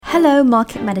Hello,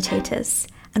 market meditators,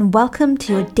 and welcome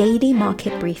to your daily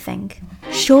market briefing.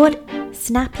 Short,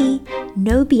 snappy,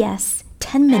 no BS,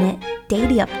 10-minute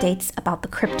daily updates about the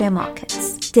crypto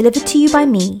markets. Delivered to you by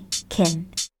me, Kin.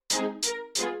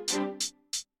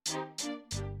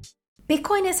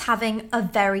 Bitcoin is having a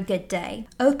very good day.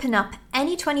 Open up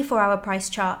any 24-hour price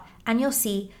chart and you'll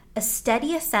see a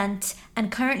steady ascent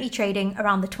and currently trading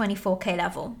around the 24K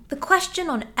level. The question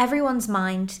on everyone's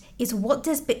mind is, what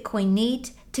does Bitcoin need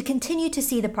to continue to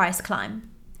see the price climb?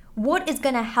 What is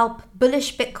going to help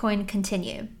bullish Bitcoin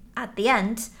continue? At the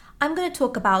end, I'm going to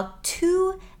talk about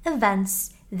two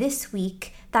events this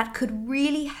week that could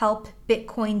really help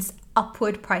Bitcoin's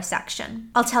upward price action.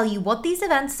 I'll tell you what these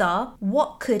events are,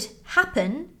 what could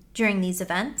happen during these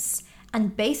events,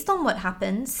 and based on what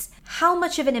happens, how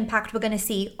much of an impact we're going to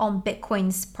see on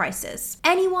Bitcoin's prices.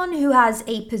 Anyone who has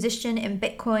a position in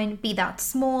Bitcoin, be that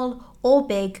small or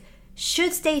big,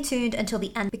 should stay tuned until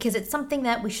the end because it's something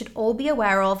that we should all be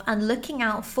aware of and looking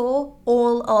out for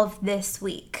all of this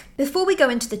week. Before we go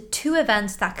into the two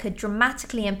events that could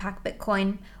dramatically impact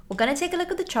Bitcoin, we're going to take a look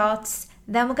at the charts,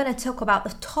 then we're going to talk about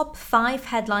the top 5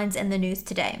 headlines in the news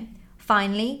today.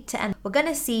 Finally, to end, we're going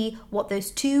to see what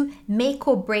those two make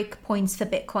or break points for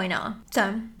Bitcoin are.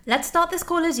 So let's start this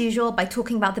call as usual by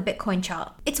talking about the Bitcoin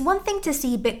chart. It's one thing to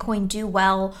see Bitcoin do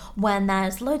well when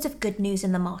there's loads of good news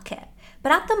in the market.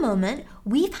 But at the moment,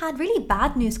 we've had really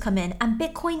bad news come in and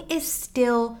Bitcoin is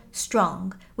still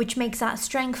strong, which makes that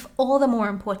strength all the more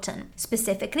important.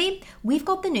 Specifically, we've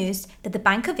got the news that the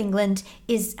Bank of England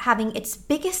is having its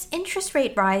biggest interest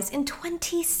rate rise in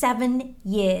 27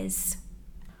 years.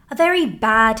 A very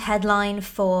bad headline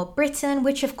for Britain,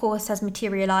 which of course has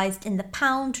materialized in the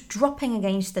pound dropping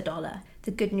against the dollar.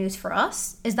 The good news for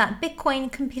us is that Bitcoin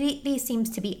completely seems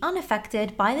to be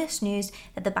unaffected by this news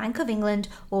that the Bank of England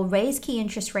will raise key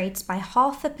interest rates by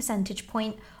 0.5 percentage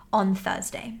point on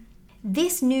Thursday.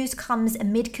 This news comes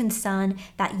amid concern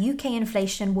that UK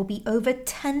inflation will be over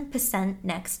 10%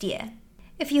 next year.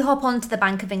 If you hop onto the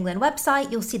Bank of England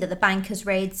website, you'll see that the bank has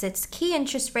raised its key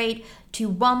interest rate to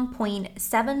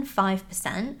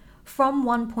 1.75% from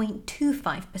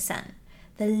 1.25%,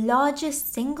 the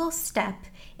largest single step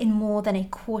in more than a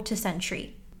quarter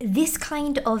century. This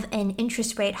kind of an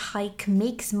interest rate hike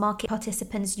makes market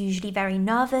participants usually very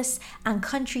nervous and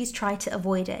countries try to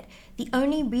avoid it. The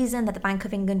only reason that the Bank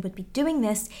of England would be doing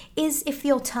this is if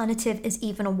the alternative is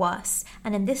even worse.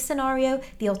 And in this scenario,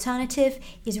 the alternative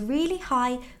is really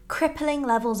high, crippling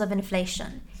levels of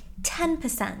inflation.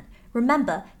 10%.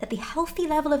 Remember that the healthy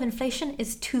level of inflation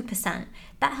is 2%.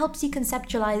 That helps you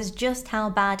conceptualize just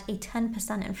how bad a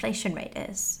 10% inflation rate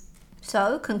is.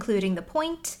 So, concluding the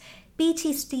point,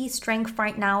 BTC strength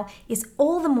right now is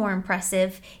all the more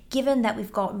impressive given that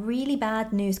we've got really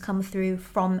bad news come through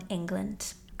from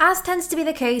England. As tends to be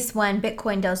the case when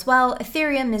Bitcoin does well,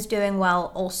 Ethereum is doing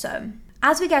well also.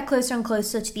 As we get closer and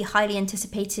closer to the highly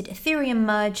anticipated Ethereum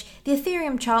merge, the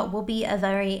Ethereum chart will be a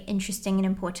very interesting and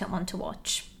important one to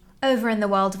watch. Over in the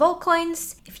world of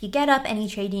altcoins, if you get up any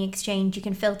trading exchange, you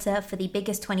can filter for the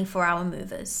biggest 24-hour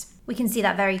movers. We can see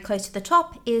that very close to the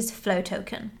top is Flow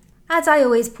Token. As I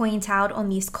always point out on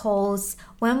these calls,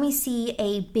 when we see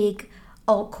a big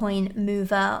altcoin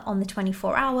mover on the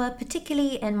 24-hour,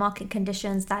 particularly in market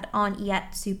conditions that aren't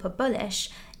yet super bullish,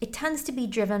 it tends to be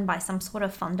driven by some sort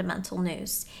of fundamental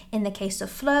news. In the case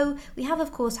of Flow, we have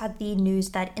of course had the news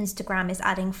that Instagram is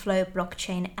adding Flow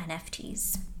blockchain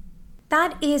NFTs.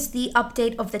 That is the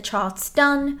update of the charts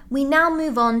done. We now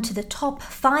move on to the top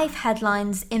 5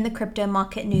 headlines in the crypto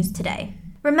market news today.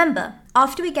 Remember,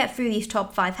 after we get through these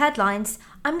top 5 headlines,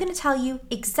 I'm going to tell you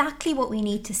exactly what we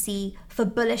need to see for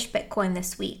bullish Bitcoin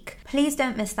this week. Please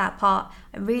don't miss that part.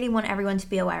 I really want everyone to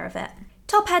be aware of it.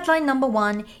 Top headline number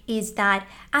 1 is that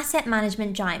asset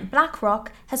management giant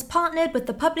BlackRock has partnered with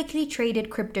the publicly traded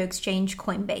crypto exchange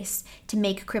Coinbase to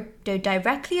make crypto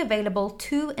directly available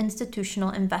to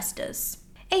institutional investors.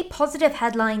 A positive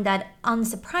headline that,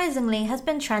 unsurprisingly, has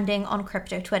been trending on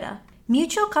crypto Twitter.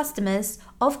 Mutual customers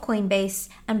of Coinbase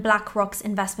and BlackRock's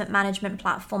investment management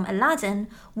platform Aladdin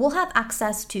will have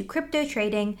access to crypto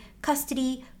trading,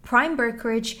 custody, prime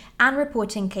brokerage, and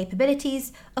reporting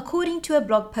capabilities, according to a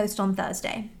blog post on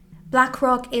Thursday.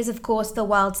 BlackRock is, of course, the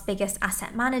world's biggest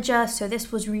asset manager, so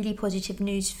this was really positive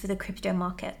news for the crypto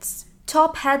markets.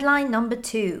 Top headline number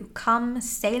 2, come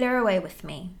sailor away with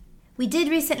me. We did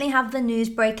recently have the news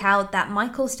break out that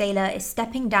Michael Saylor is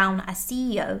stepping down as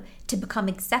CEO to become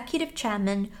executive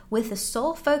chairman with a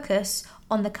sole focus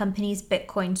on the company's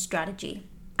Bitcoin strategy.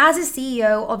 As a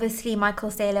CEO, obviously Michael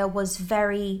Saylor was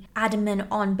very adamant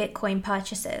on Bitcoin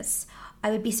purchases.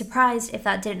 I would be surprised if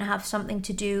that didn't have something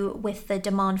to do with the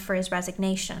demand for his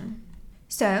resignation.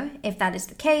 So, if that is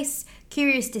the case,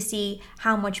 curious to see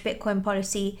how much Bitcoin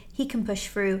policy he can push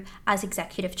through as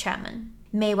executive chairman.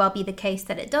 May well be the case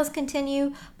that it does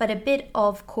continue, but a bit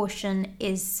of caution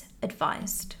is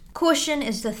advised. Caution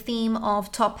is the theme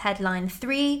of top headline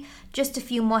 3. Just a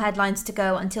few more headlines to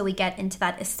go until we get into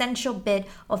that essential bit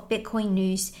of Bitcoin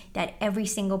news that every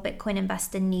single Bitcoin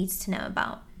investor needs to know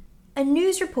about. A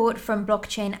news report from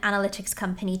blockchain analytics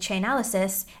company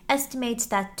Chainalysis estimates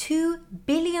that $2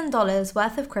 billion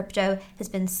worth of crypto has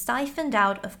been siphoned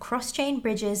out of cross-chain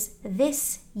bridges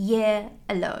this year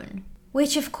alone,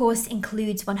 which of course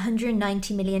includes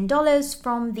 $190 million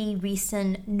from the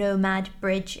recent Nomad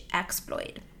Bridge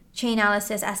exploit.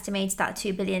 Chainalysis estimates that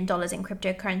 $2 billion in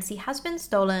cryptocurrency has been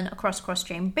stolen across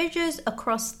cross-chain bridges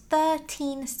across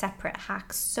 13 separate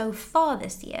hacks so far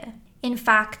this year. In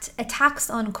fact, attacks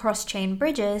on cross-chain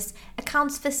bridges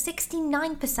accounts for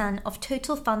 69% of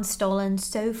total funds stolen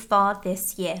so far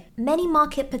this year. Many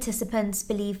market participants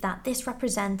believe that this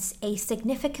represents a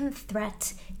significant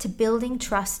threat to building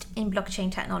trust in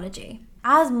blockchain technology.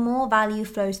 As more value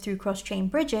flows through cross-chain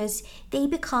bridges, they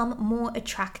become more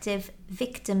attractive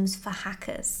victims for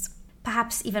hackers.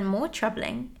 Perhaps even more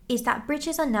troubling is that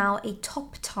bridges are now a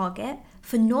top target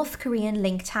for North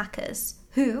Korean-linked hackers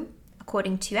who,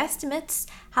 according to estimates,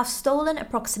 have stolen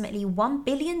approximately $1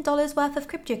 billion worth of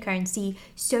cryptocurrency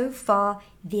so far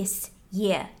this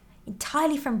year,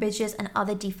 entirely from bridges and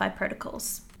other DeFi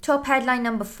protocols. Top headline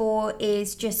number 4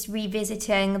 is just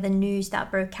revisiting the news that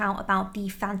broke out about the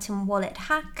Phantom Wallet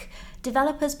hack.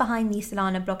 Developers behind the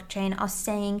Solana blockchain are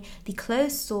saying the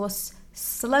closed source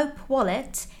Slope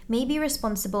wallet may be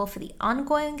responsible for the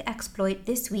ongoing exploit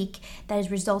this week that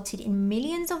has resulted in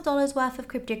millions of dollars worth of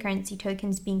cryptocurrency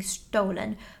tokens being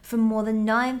stolen from more than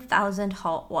 9,000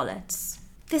 hot wallets.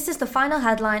 This is the final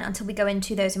headline until we go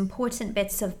into those important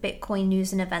bits of Bitcoin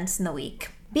news and events in the week.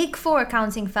 Big Four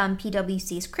accounting firm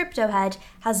PwC's crypto head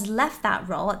has left that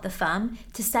role at the firm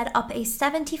to set up a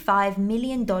 $75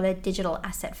 million digital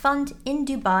asset fund in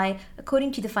Dubai,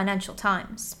 according to the Financial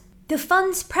Times. The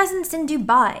fund's presence in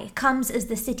Dubai comes as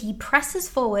the city presses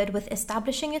forward with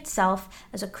establishing itself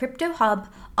as a crypto hub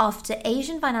after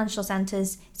Asian financial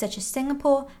centers such as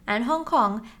Singapore and Hong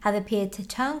Kong have appeared to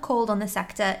turn cold on the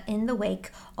sector in the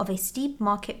wake of a steep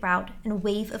market rout and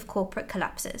wave of corporate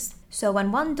collapses. So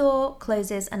when one door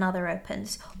closes, another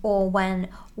opens, or when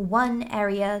one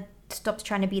area stops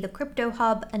trying to be the crypto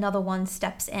hub, another one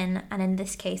steps in, and in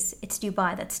this case it's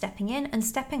Dubai that's stepping in and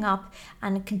stepping up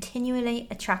and continually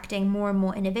attracting more and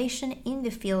more innovation in the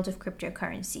field of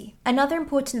cryptocurrency. Another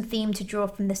important theme to draw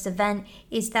from this event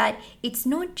is that it's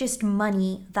not just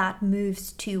money that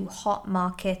moves to hot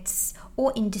markets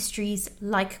or industries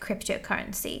like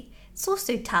cryptocurrency. It's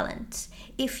also talent.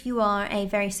 If you are a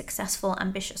very successful,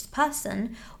 ambitious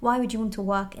person, why would you want to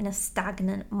work in a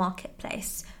stagnant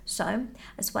marketplace? So,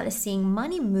 as well as seeing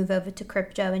money move over to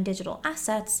crypto and digital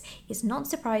assets, it's not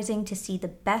surprising to see the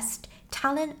best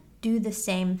talent do the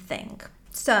same thing.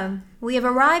 So, we have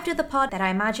arrived at the part that I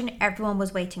imagine everyone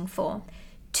was waiting for.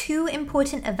 2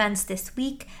 important events this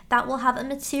week that will have a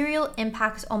material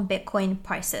impact on Bitcoin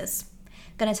prices.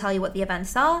 I'm going to tell you what the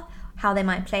events are, how they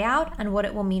might play out, and what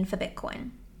it will mean for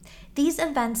Bitcoin. These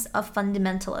events are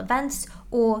fundamental events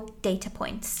or data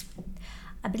points.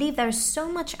 I believe there is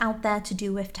so much out there to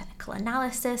do with technical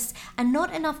analysis and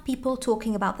not enough people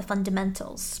talking about the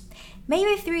fundamentals.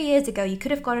 Maybe 3 years ago you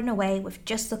could have gotten away with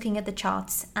just looking at the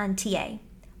charts and TA.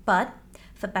 But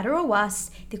for better or worse,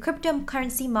 the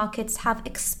cryptocurrency markets have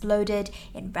exploded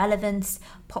in relevance,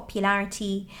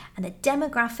 popularity, and the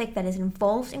demographic that is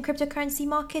involved in cryptocurrency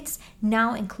markets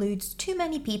now includes too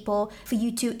many people for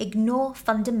you to ignore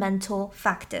fundamental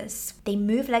factors. They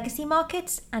move legacy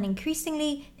markets, and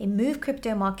increasingly, they move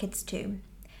crypto markets too.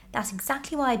 That's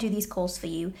exactly why I do these calls for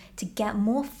you, to get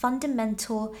more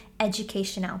fundamental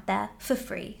education out there for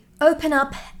free. Open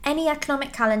up any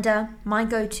economic calendar. My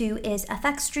go-to is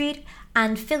FX Street,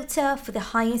 and filter for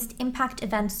the highest impact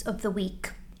events of the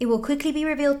week. It will quickly be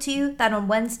revealed to you that on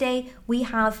Wednesday we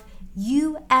have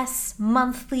US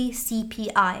monthly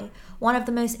CPI, one of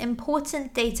the most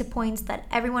important data points that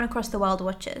everyone across the world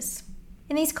watches.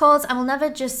 In these calls, I will never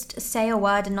just say a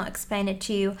word and not explain it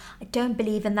to you. I don't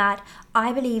believe in that.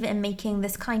 I believe in making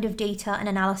this kind of data and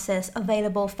analysis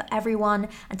available for everyone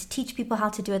and to teach people how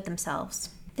to do it themselves.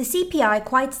 The CPI,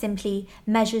 quite simply,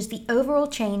 measures the overall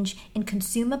change in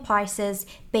consumer prices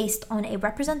based on a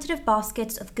representative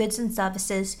basket of goods and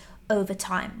services over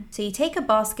time. So you take a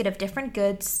basket of different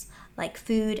goods, like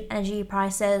food, energy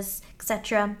prices,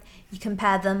 etc. You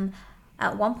compare them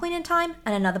at one point in time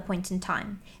and another point in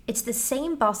time. It's the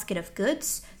same basket of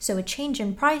goods, so a change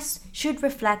in price should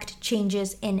reflect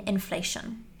changes in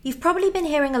inflation. You've probably been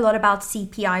hearing a lot about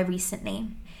CPI recently.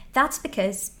 That's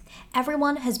because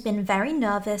everyone has been very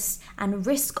nervous and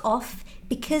risk off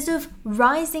because of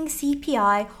rising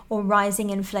CPI or rising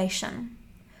inflation.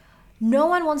 No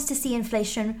one wants to see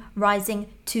inflation rising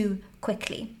too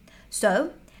quickly.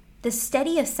 So, the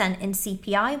steady ascent in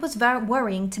CPI was very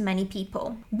worrying to many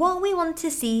people. What we want to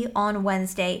see on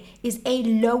Wednesday is a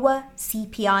lower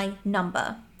CPI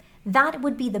number. That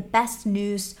would be the best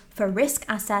news for risk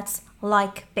assets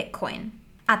like Bitcoin.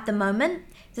 At the moment,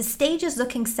 the stage is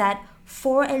looking set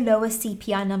for a lower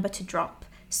CPI number to drop.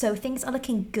 So things are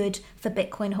looking good for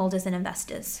Bitcoin holders and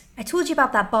investors. I told you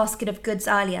about that basket of goods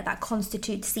earlier that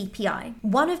constitutes CPI.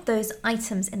 One of those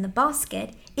items in the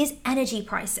basket is energy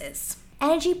prices.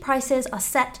 Energy prices are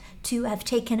set to have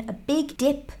taken a big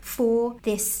dip for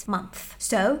this month.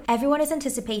 So everyone is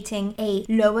anticipating a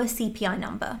lower CPI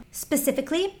number.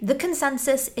 Specifically, the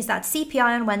consensus is that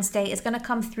CPI on Wednesday is going to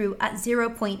come through at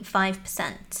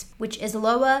 0.5%, which is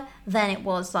lower than it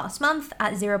was last month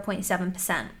at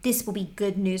 0.7%. This will be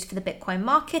good news for the Bitcoin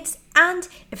markets, and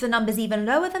if the number's even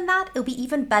lower than that, it'll be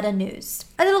even better news.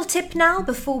 A little tip now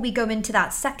before we go into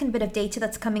that second bit of data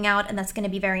that's coming out, and that's going to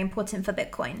be very important for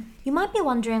Bitcoin. You might be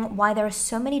wondering why there are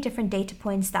so many different data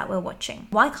points that we're watching.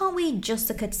 Why can't we just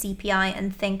look at CPI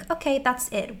and think, okay, that's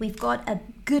it. We've got a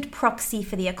good proxy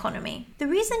for the economy. The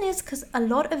reason is because a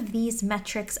lot of these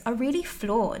metrics are really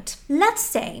flawed. Let's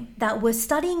say that we're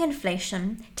studying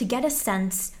inflation to get a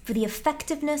sense for the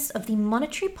effectiveness of the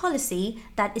monetary policy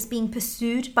that is being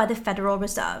pursued by the Federal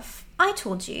Reserve. I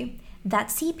told you that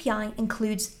CPI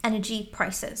includes energy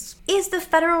prices. Is the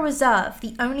Federal Reserve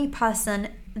the only person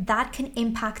that can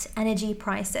impact energy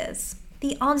prices?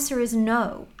 The answer is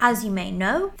no. As you may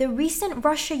know, the recent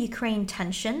Russia-Ukraine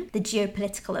tension, the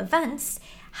geopolitical events,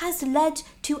 has led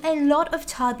to a lot of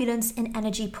turbulence in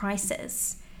energy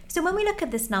prices. So when we look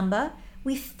at this number,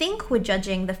 we think we're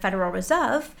judging the Federal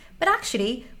Reserve, but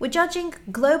actually we're judging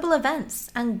global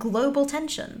events and global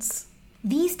tensions.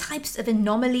 These types of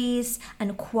anomalies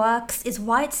and quirks is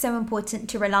why it's so important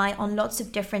to rely on lots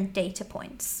of different data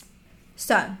points.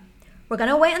 So, we're going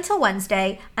to wait until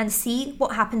Wednesday and see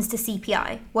what happens to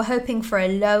CPI. We're hoping for a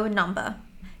low number.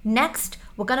 Next,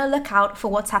 we're going to look out for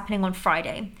what's happening on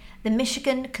Friday, the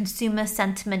Michigan Consumer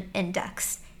Sentiment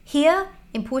Index. Here,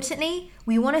 importantly,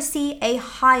 we want to see a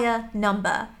higher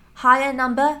number. Higher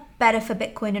number, better for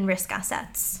Bitcoin and risk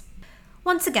assets.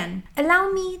 Once again, allow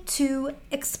me to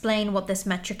explain what this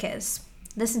metric is.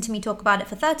 Listen to me talk about it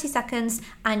for 30 seconds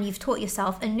and you've taught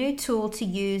yourself a new tool to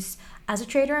use as a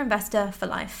trader or investor for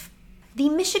life. The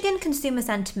Michigan Consumer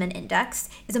Sentiment Index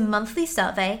is a monthly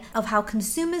survey of how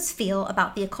consumers feel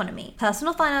about the economy,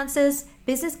 personal finances,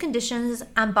 business conditions,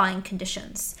 and buying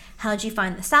conditions. How do you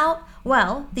find this out?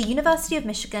 Well, the University of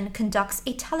Michigan conducts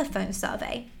a telephone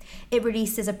survey. It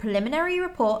releases a preliminary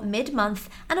report mid-month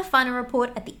and a final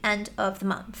report at the end of the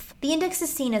month. The index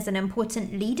is seen as an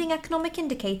important leading economic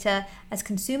indicator as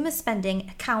consumer spending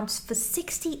accounts for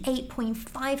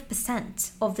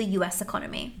 68.5% of the US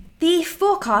economy. The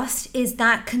forecast is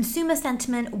that consumer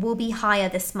sentiment will be higher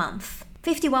this month.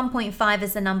 51.5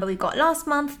 is the number we got last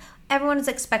month. Everyone is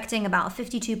expecting about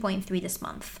 52.3 this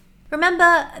month.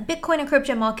 Remember, Bitcoin and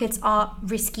crypto markets are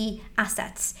risky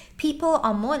assets. People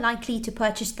are more likely to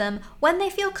purchase them when they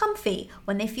feel comfy,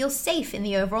 when they feel safe in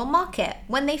the overall market,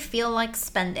 when they feel like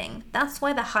spending. That's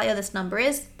why the higher this number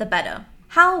is, the better.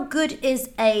 How good is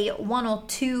a 1 or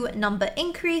 2 number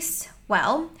increase?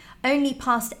 Well, only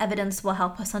past evidence will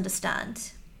help us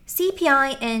understand.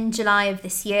 CPI in July of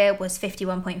this year was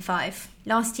 51.5.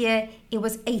 Last year, it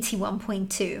was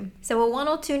 81.2. So a 1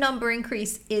 or 2 number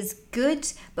increase is good,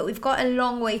 but we've got a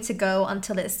long way to go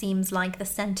until it seems like the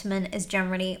sentiment is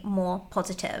generally more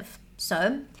positive.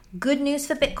 So, good news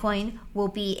for Bitcoin will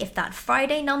be if that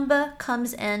Friday number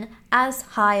comes in as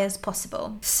high as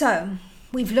possible. So,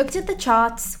 we've looked at the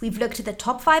charts, we've looked at the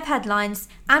top 5 headlines,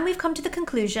 and we've come to the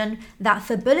conclusion that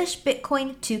for bullish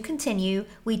Bitcoin to continue,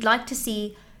 we'd like to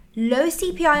see low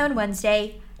CPI on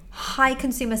Wednesday, high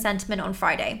consumer sentiment on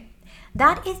Friday.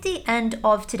 That is the end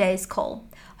of today's call.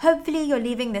 Hopefully you're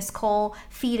leaving this call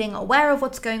feeling aware of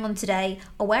what's going on today,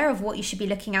 aware of what you should be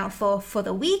looking out for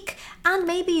the week, and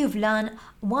maybe you've learned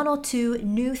 1 or 2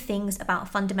 new things about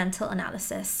fundamental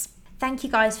analysis. Thank you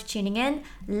guys for tuning in.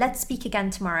 Let's speak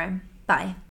again tomorrow. Bye.